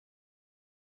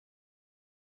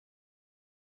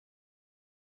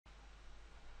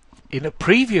In a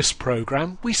previous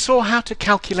program we saw how to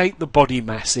calculate the body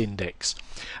mass index,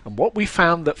 and what we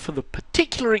found that for the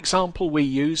particular example we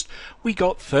used we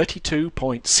got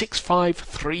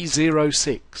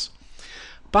 32.65306.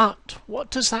 But what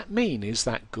does that mean? Is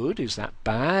that good? Is that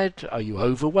bad? Are you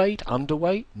overweight,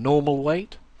 underweight, normal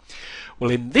weight? Well,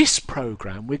 in this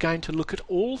program we're going to look at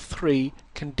all three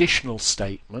conditional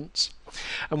statements,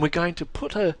 and we're going to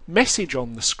put a message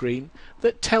on the screen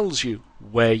that tells you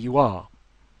where you are.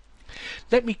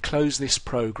 Let me close this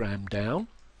program down,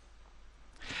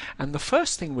 and the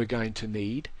first thing we're going to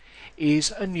need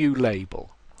is a new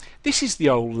label. This is the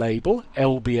old label,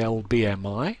 LBL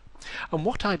BMI, and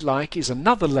what I'd like is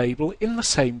another label in the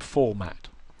same format.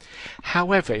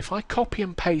 However, if I copy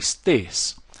and paste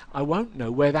this, I won't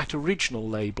know where that original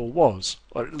label was,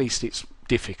 or at least it's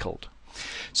difficult.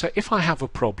 So if I have a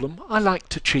problem, I like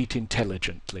to cheat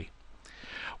intelligently.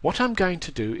 What I'm going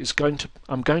to do is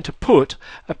I'm going to put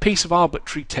a piece of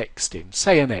arbitrary text in,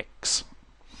 say an X.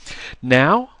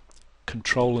 Now,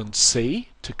 Control and C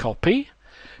to copy,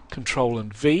 Control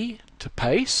and V to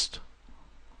paste,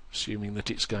 assuming that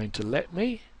it's going to let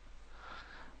me.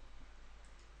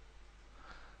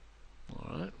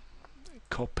 Alright,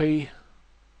 copy,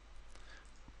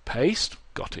 paste,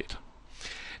 got it.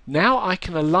 Now I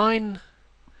can align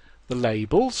the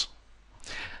labels,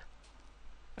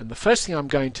 and the first thing I'm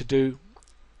going to do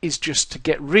is just to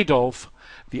get rid of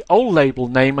the old label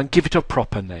name and give it a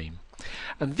proper name.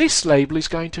 And this label is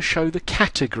going to show the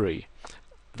category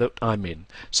that I'm in.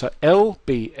 So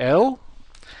LBL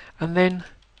and then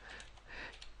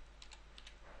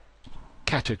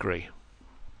category.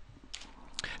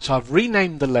 So I've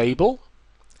renamed the label.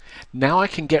 Now I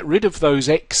can get rid of those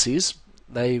X's.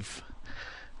 They've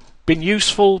been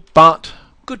useful, but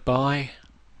goodbye.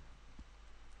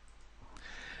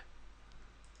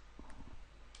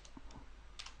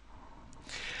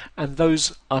 And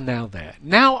those are now there.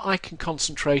 Now I can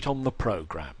concentrate on the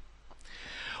program.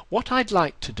 What I'd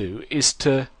like to do is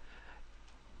to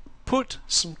put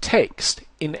some text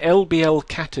in LBL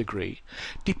category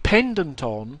dependent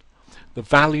on the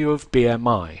value of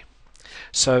BMI.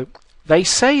 So they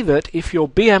say that if your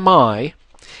BMI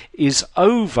is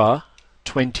over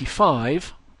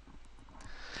 25,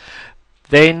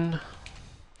 then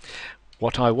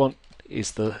what I want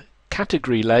is the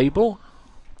category label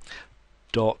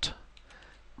dot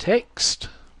text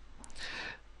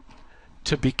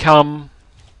to become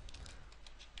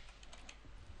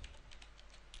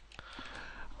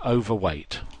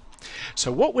overweight.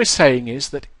 So what we're saying is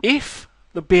that if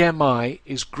the BMI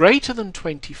is greater than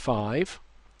 25,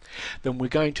 then we're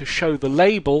going to show the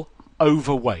label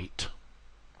overweight.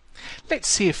 Let's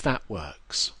see if that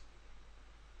works.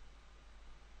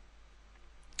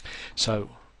 So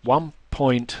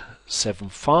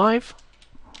 1.75,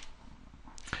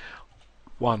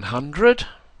 100,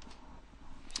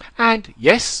 and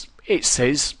yes, it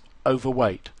says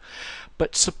overweight.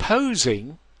 But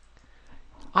supposing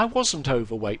I wasn't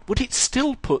overweight, would it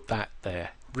still put that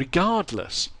there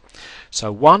regardless?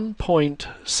 So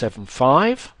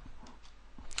 1.75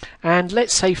 and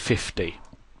let's say 50.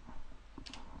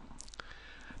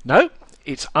 No,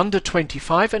 it's under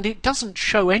 25 and it doesn't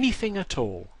show anything at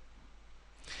all.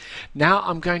 Now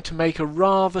I'm going to make a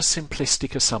rather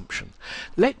simplistic assumption.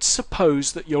 Let's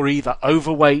suppose that you're either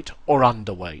overweight or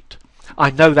underweight. I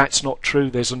know that's not true,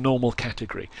 there's a normal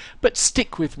category, but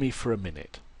stick with me for a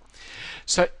minute.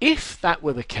 So if that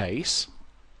were the case,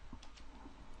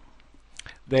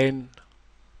 then,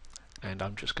 and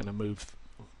I'm just going to move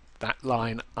that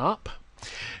line up.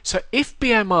 So if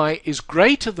BMI is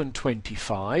greater than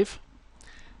 25,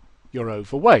 you're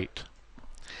overweight.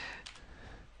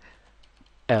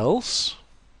 Else,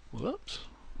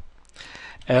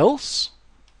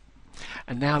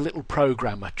 and now a little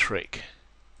programmer trick.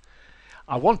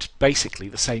 I want basically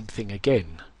the same thing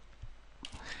again.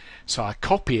 So I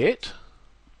copy it,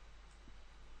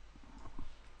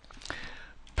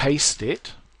 paste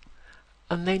it,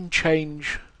 and then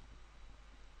change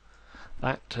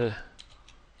that to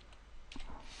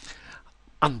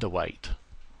underweight.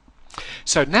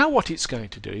 So now what it's going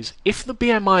to do is, if the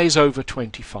BMI is over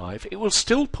 25, it will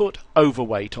still put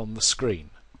overweight on the screen.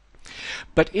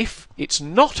 But if it's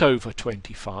not over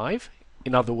 25,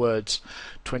 in other words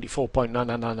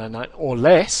 24.9999 or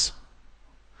less,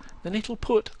 then it'll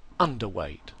put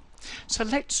underweight. So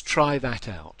let's try that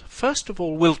out. First of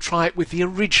all, we'll try it with the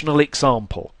original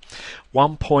example,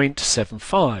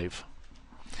 1.75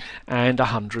 and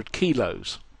 100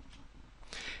 kilos.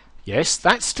 Yes,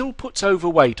 that still puts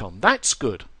overweight on. That's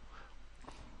good.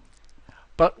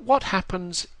 But what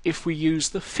happens if we use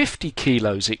the 50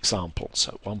 kilos example?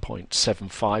 So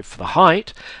 1.75 for the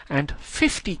height and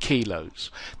 50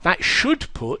 kilos. That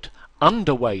should put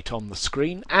underweight on the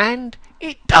screen, and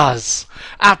it does.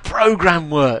 Our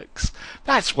program works.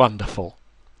 That's wonderful.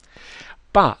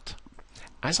 But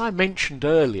as I mentioned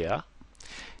earlier,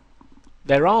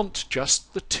 there aren't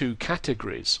just the two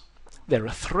categories. There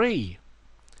are three.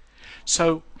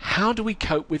 So how do we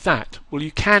cope with that? Well,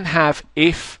 you can have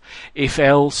if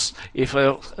else,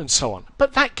 and so on.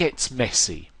 But that gets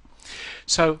messy.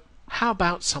 So how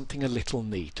about something a little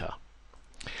neater?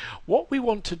 What we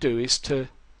want to do is to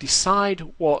decide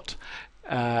what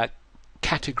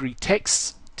category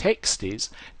text is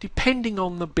depending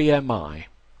on the BMI.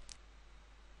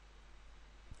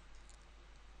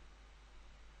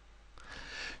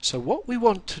 So what we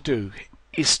want to do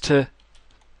is to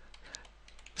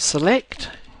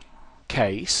select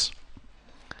case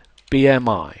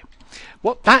BMI.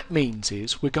 What that means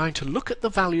is we're going to look at the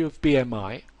value of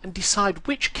BMI and decide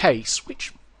which case,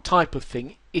 which type of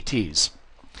thing it is.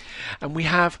 And we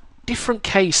have different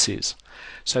cases.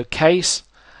 So case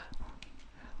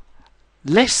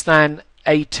less than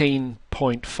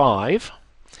 18.5.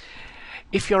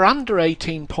 If you're under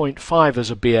 18.5 as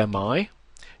a BMI,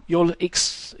 you're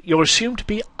assumed to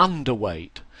be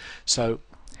underweight. So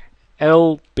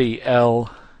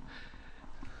LBL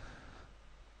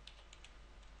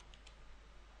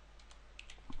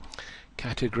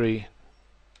category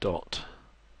dot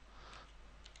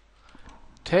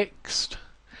text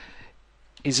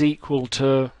is equal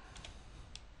to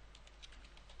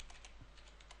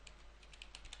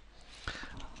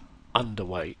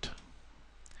underweight.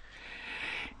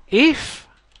 If,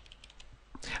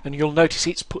 and you'll notice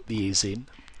it's put the is in,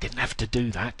 didn't have to do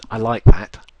that, I like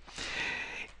that.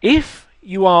 If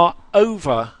you are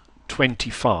over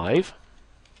 25,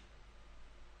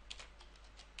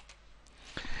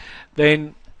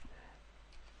 then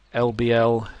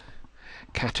LBL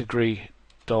category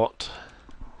dot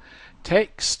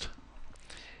text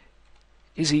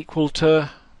is equal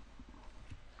to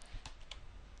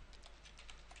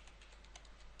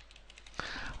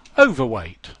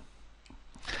overweight.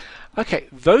 Okay,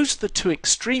 those are the two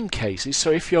extreme cases.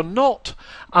 So if you're not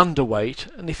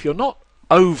underweight and if you're not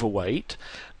overweight,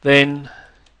 then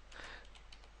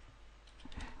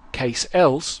case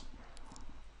else,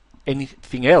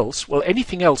 anything else, well,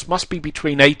 anything else must be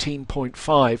between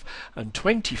 18.5 and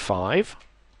 25.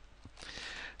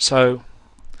 So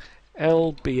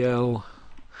LBL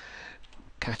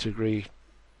category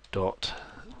dot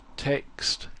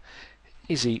text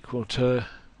is equal to,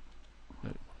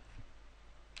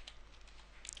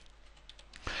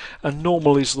 and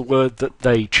normal is the word that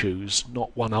they choose,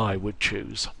 not one I would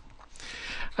choose.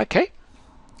 Okay,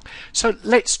 so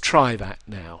let's try that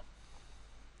now.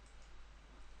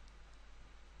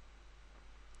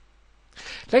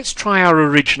 Let's try our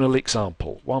original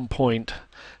example,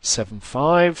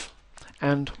 1.75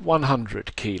 and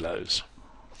 100 kilos.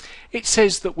 It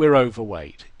says that we're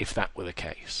overweight, if that were the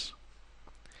case.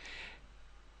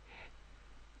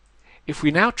 If we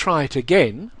now try it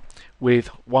again with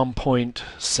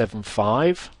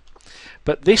 1.75,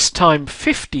 but this time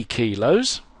 50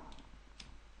 kilos,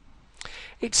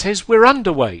 it says we're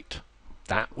underweight.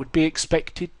 That would be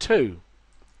expected too.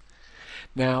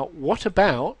 Now, what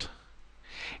about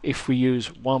if we use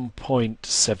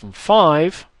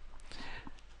 1.75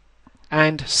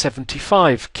 and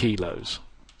 75 kilos?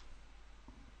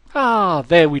 Ah,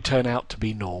 there we turn out to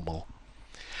be normal.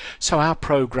 So our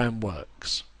program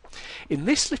works. In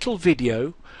this little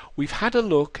video, we've had a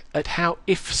look at how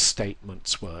if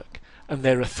statements work, and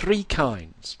there are three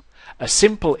kinds. A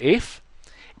simple if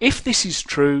this is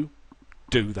true,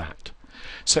 do that.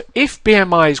 So if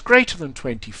BMI is greater than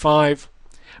 25,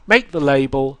 make the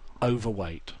label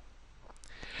overweight.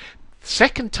 The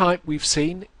second type we've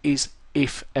seen is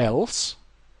if else.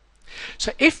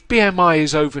 So if BMI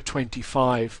is over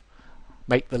 25,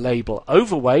 make the label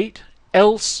overweight,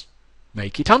 else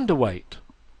make it underweight.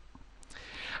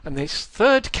 And this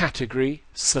third category,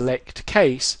 select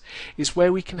case, is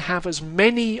where we can have as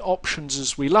many options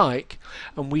as we like,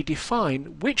 and we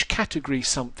define which category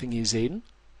something is in,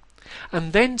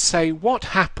 and then say what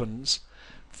happens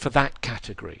for that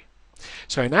category.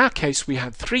 So in our case we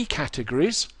had three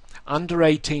categories: under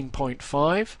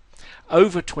 18.5,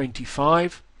 over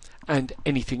 25, and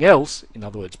anything else, in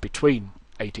other words between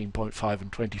 18.5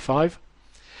 and 25.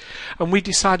 And we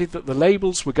decided that the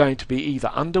labels were going to be either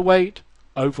underweight,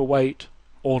 overweight,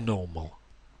 or normal.